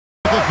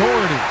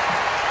authority.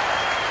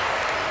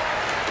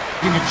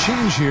 Getting a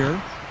change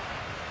here.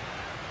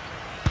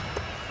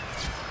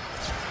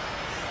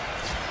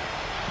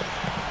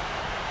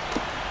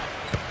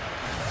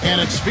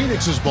 And it's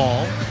Phoenix's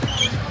ball.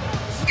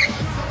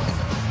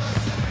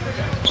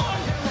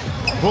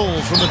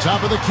 Pulls from the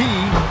top of the key.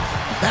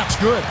 That's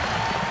good.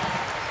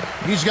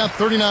 He's got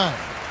 39.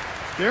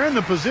 They're in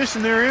the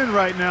position they're in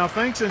right now,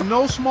 thanks in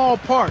no small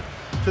part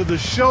to the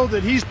show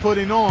that he's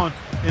putting on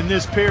in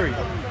this period.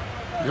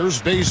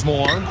 Here's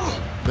Bazemore.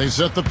 They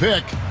set the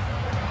pick.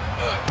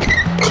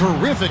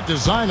 Terrific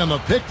design on the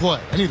pick play,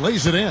 and he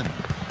lays it in.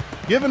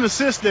 Give an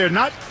assist there,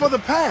 not for the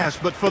pass,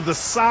 but for the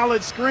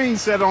solid screen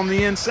set on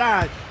the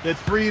inside that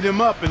freed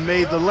him up and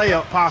made the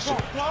layup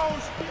possible.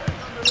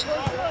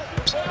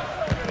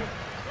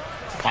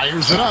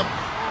 Fires it up.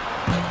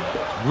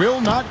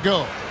 Will not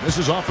go. This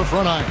is off the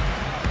front iron.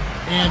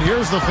 And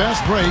here's the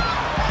fast break.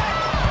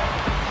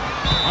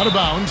 Out of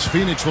bounds.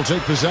 Phoenix will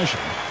take possession.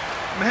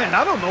 Man,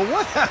 I don't know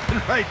what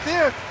happened right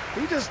there.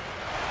 He just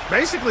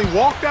basically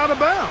walked out of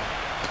bounds.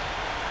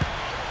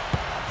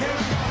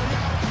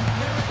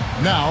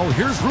 Now,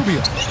 here's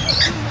Rubio.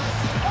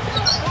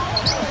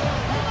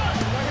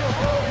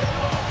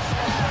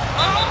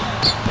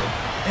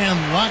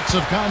 And lots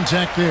of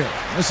contact there.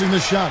 Missing the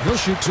shot. He'll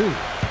shoot two.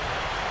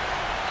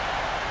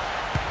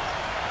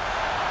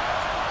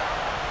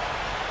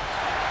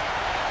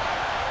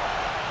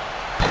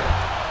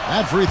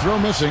 That free throw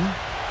missing.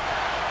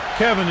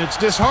 Kevin, it's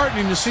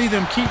disheartening to see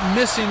them keep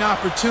missing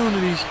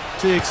opportunities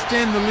to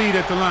extend the lead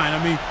at the line.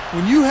 I mean,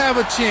 when you have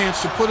a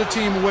chance to put a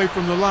team away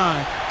from the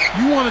line,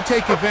 you want to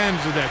take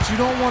advantage of that. You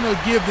don't want to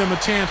give them a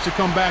chance to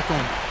come back on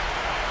it.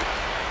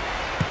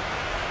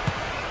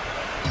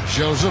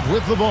 Joseph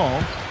with the ball.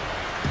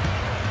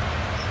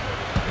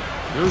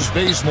 Here's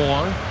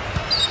Bazemore.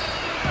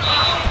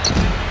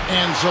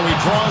 And so he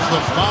draws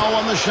the foul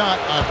on the shot.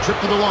 A trip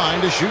to the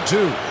line to shoot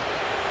two.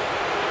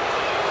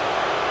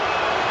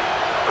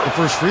 The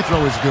first free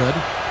throw is good.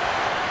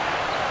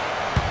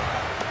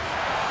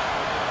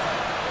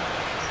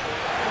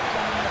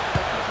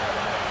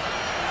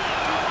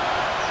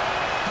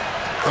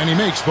 And he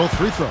makes both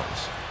free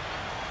throws.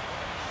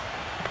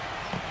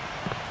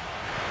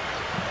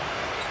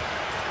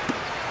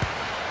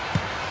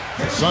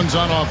 Suns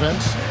on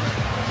offense.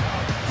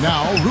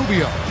 Now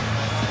Rubio.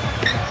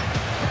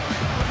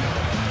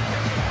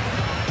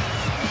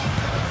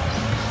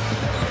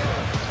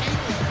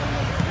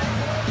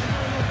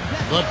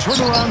 The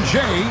turnaround J.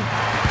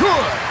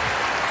 Good.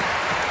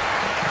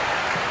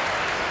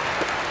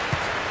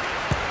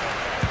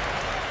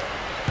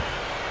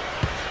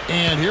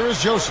 And here is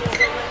Joseph.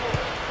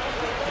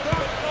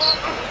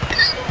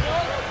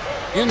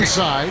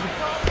 Inside.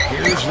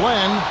 Here's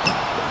Len.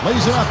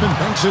 Lays it up and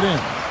banks it in.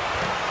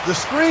 The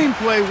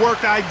screenplay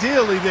worked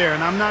ideally there,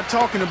 and I'm not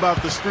talking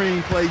about the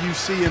screenplay you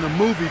see in a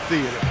movie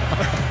theater.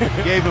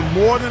 Gave him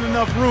more than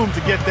enough room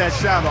to get that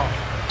shot off.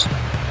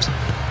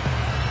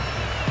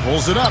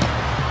 Pulls it up.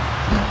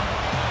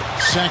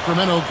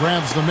 Sacramento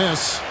grabs the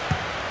miss.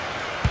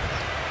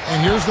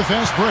 And here's the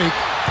fast break.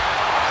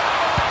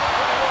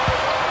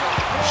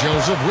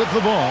 Joseph with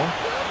the ball.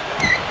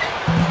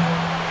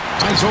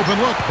 Nice open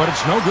look, but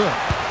it's no good.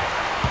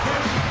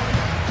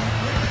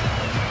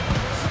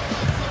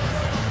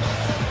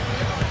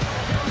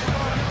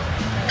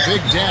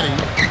 Big Daddy.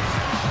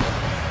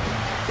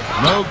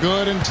 No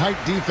good, and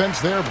tight defense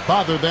there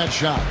bothered that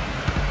shot.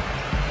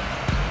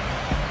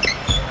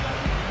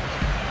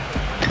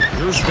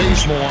 Here's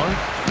Bazemore.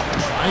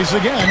 Tries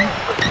again,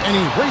 and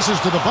he races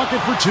to the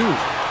bucket for two.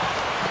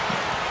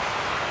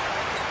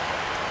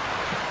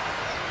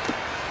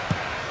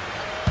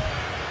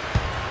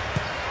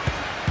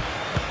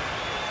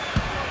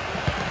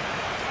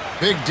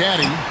 Big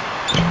Daddy.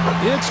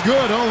 It's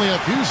good, only a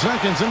few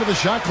seconds into the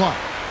shot clock.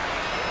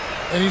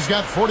 And he's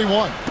got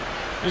 41.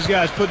 This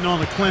guy's putting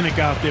on a clinic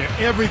out there.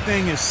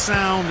 Everything is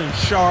sound and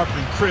sharp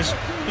and crisp.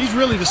 He's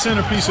really the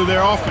centerpiece of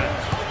their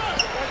offense.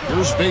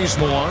 Here's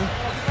Bazemore.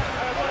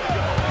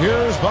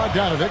 Here's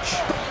Bogdanovich.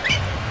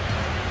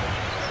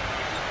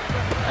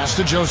 Pass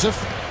to Joseph.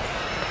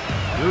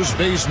 Here's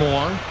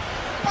Bazemore.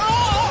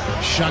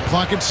 Shot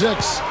clock at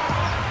 6.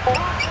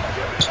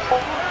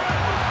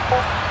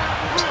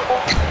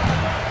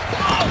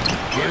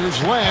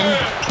 Here's Len.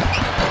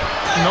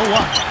 No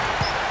luck.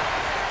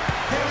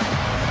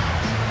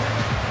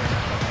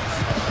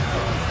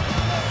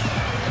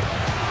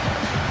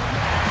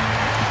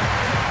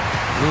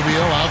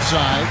 Rubio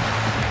outside.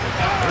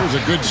 There's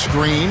a good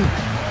screen.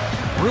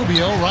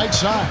 Rubio right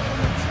side.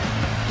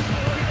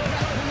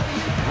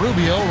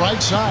 Rubio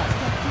right side.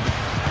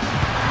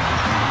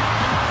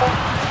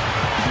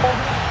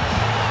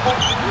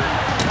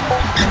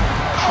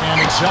 And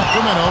it's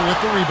Sacramento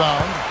with the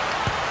rebound.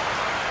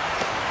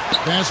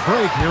 Fast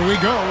break. Here we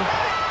go.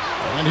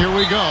 And here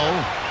we go.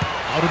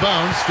 Out of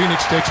bounds.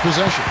 Phoenix takes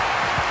possession.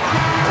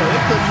 They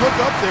couldn't look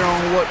up there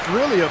on what's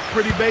really a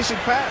pretty basic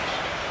pass.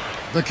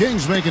 The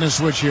Kings making a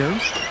switch here.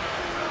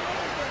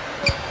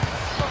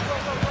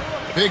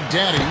 Big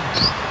Daddy.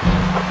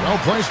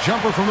 Well-placed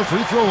jumper from the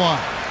free throw line.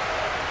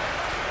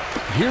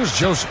 Here's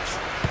Joseph.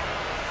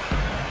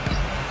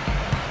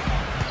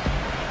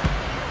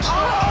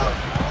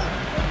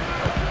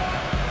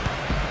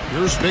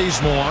 Here's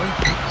Bazemore.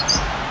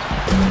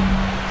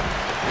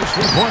 His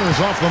 3-pointer's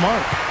off the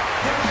mark.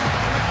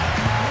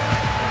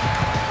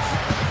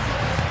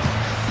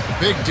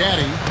 Big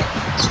Daddy.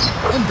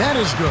 And that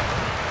is good.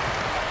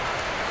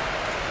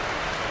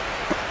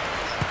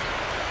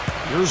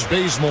 Here's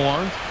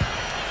Bazemore.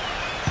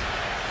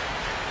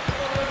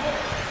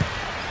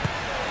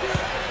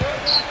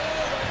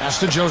 Pass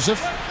to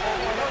Joseph.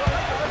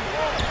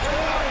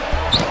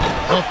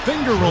 The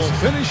finger roll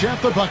finish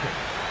at the bucket.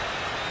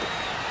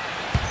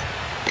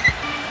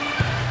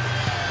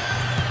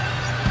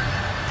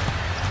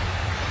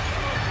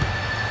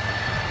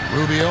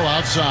 Rubio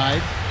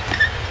outside.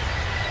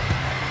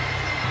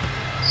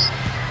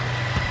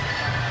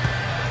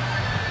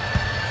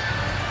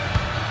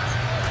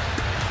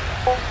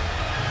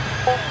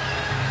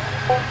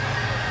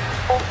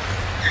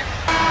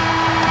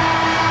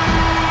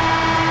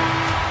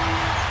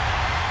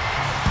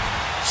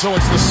 So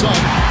it's the Sun.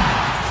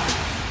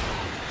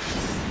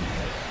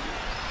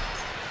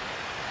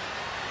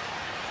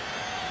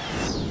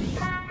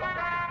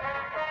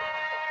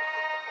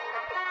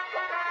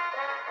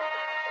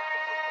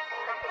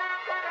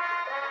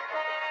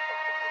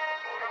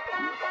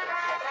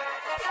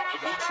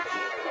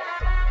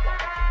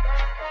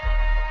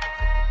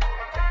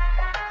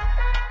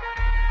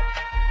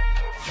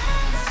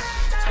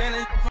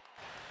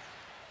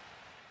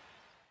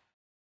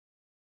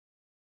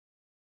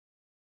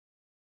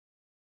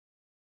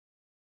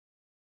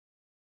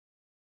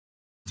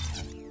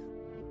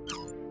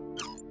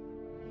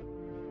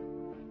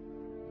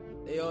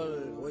 They all,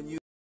 when you